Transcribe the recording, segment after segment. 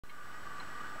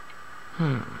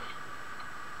I'm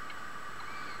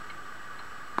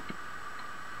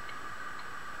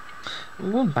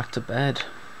going back to bed.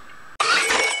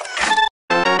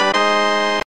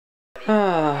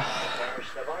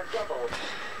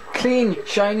 Clean,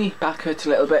 shiny, back hurts a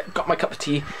little bit, got my cup of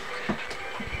tea.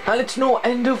 And it's no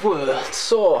end of world,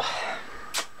 so...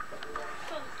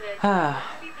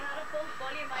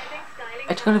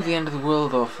 It's going to be the end of the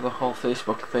world though for the whole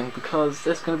Facebook thing, because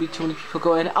there's going to be too many people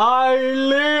going,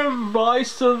 I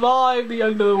survived the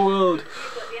end of the world.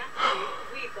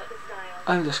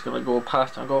 I'm just going to go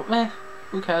past and go, meh,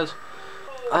 who cares?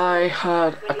 I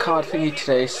had a card thingy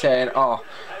today saying,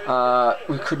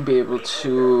 we couldn't be able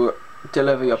to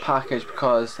deliver your package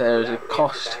because there's a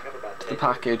cost to the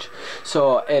package.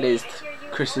 So it is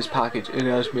Chris's package. It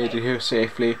has made it here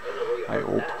safely, I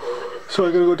hope. So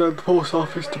I'm gonna go down to the post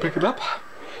office to pick it up.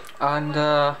 And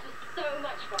I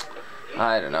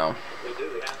don't know.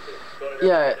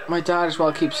 Yeah, my dad as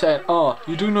well keeps saying, oh,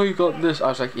 you do know you got this? I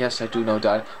was like, yes, I do know,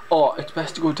 Dad. Oh, it's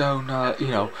best to go down, you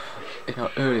know,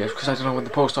 earlier, because I don't know when the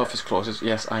post office closes.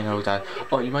 Yes, I know, Dad.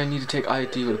 Oh, you might need to take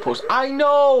ID with the post. I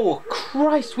know!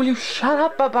 Christ, will you shut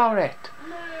up about it?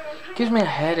 Gives me a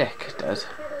headache, it does.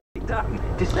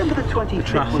 December the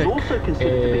 25th was also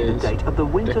considered to be the date of the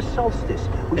winter solstice.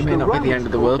 It may not be the end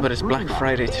of the world, but it's Black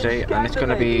Friday today, and it's going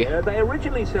to be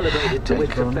hectic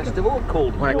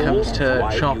when it comes to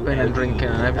shopping and drinking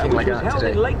and everything like that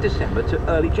today. In late December to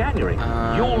early January.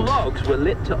 Your logs were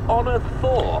lit to honour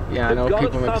Thor. Yeah, I know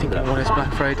people might be thinking, what is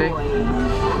Black Friday?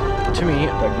 To me,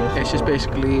 it's just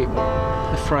basically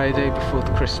the Friday before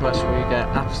the Christmas where you get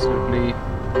absolutely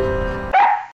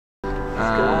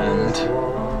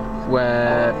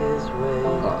where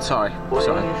sorry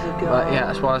but yeah,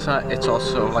 as well as that, it's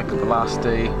also like the last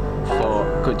day for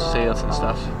good sales and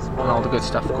stuff, and all the good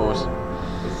stuff goes.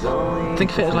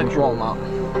 Think of it as like Walmart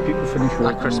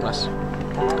at Christmas.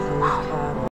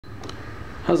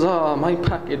 Huzzah, my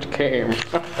package came.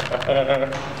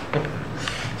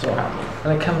 So,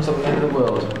 and it comes at the end of the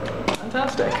world.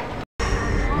 Fantastic.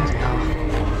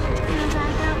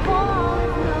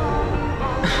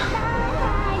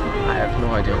 No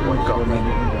idea what got me. I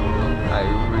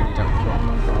really don't know.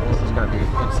 This is going to be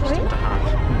consistent to have.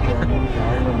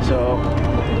 So,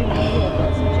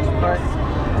 right,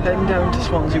 heading down to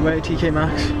Swansea Way, TK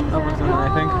Maxx, everything I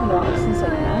think.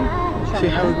 See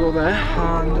how we go there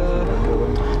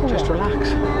and just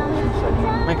relax.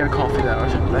 Might get a coffee there or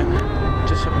something.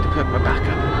 Just something to put my back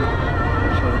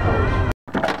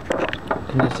up.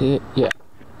 Can you see it? Yeah,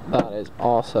 that is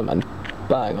awesome and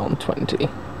bang on 20.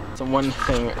 So one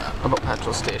thing about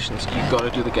petrol stations, you've got to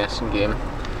do the guessing game.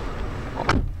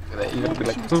 You're going to be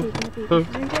like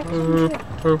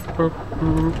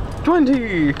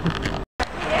 20!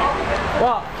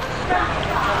 What?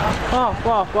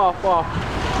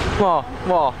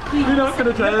 What? We're not going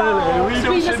to tell you. We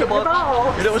don't shit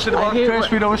about. We don't shit about Chris,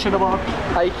 we don't shit about.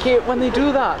 I hate when they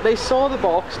do that. They saw the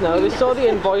box now, they saw the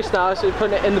invoice now, so they're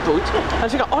putting it in the boot.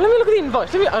 And so they go, oh, let me look at the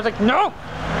invoice. I was like, no!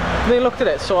 And they looked at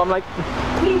it, so I'm like,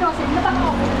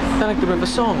 they're like the river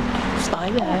song. I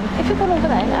know. If you go over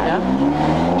there now.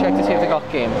 Yeah? Check to see if they got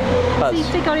game. See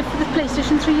if they got it for the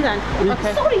PlayStation 3 then.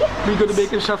 Okay. Sorry. We're going to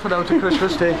make a shuffle out to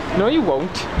Christmas Day. No, you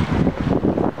won't.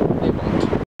 You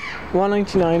won't.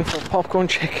 $1.99 for popcorn,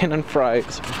 chicken and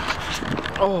fries.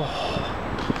 Oh.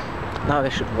 Now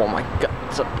they should warm my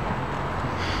guts up.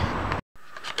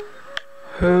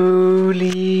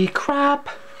 Holy crap.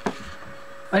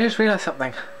 I just realised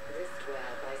something.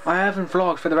 I haven't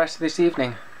vlogged for the rest of this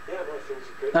evening.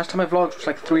 Last time I vlogged was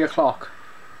like 3 o'clock.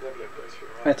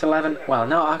 It's 11. Well,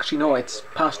 no, actually, no, it's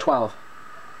past 12.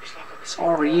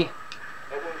 Sorry.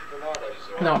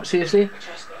 No, seriously.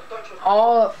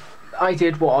 All I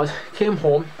did was came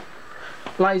home,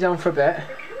 lie down for a bit.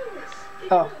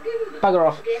 Oh, bugger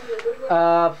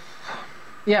off.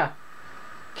 Yeah.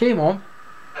 Came home,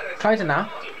 tried to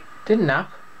nap, didn't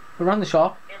nap, around the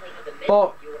shop,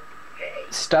 bought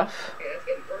stuff.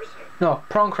 No,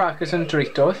 prawn crackers and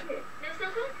Doritos.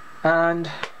 And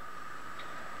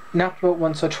napped about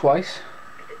once or twice.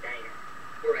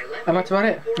 And that's about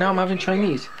it. Now I'm having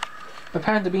Chinese. My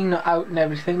parents are being out and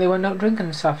everything. They went out drinking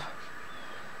and stuff.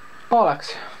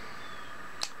 Bollocks.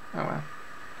 Oh well.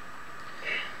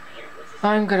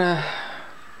 I'm gonna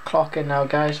clock in now,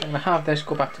 guys. I'm gonna have this,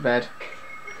 go back to bed.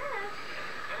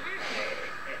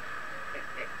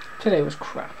 Today was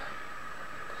crap.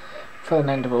 For an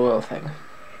end of a world thing.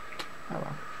 Oh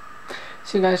well.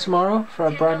 See you guys tomorrow for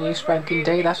a brand new spanking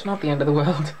day. That's not the end of the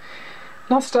world.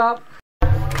 Not stop.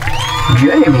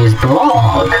 Jamie's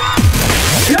blog.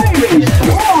 Jamie's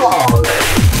blog.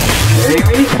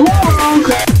 Jamie's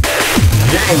blog.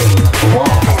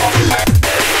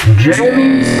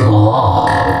 Jamie's Vlog.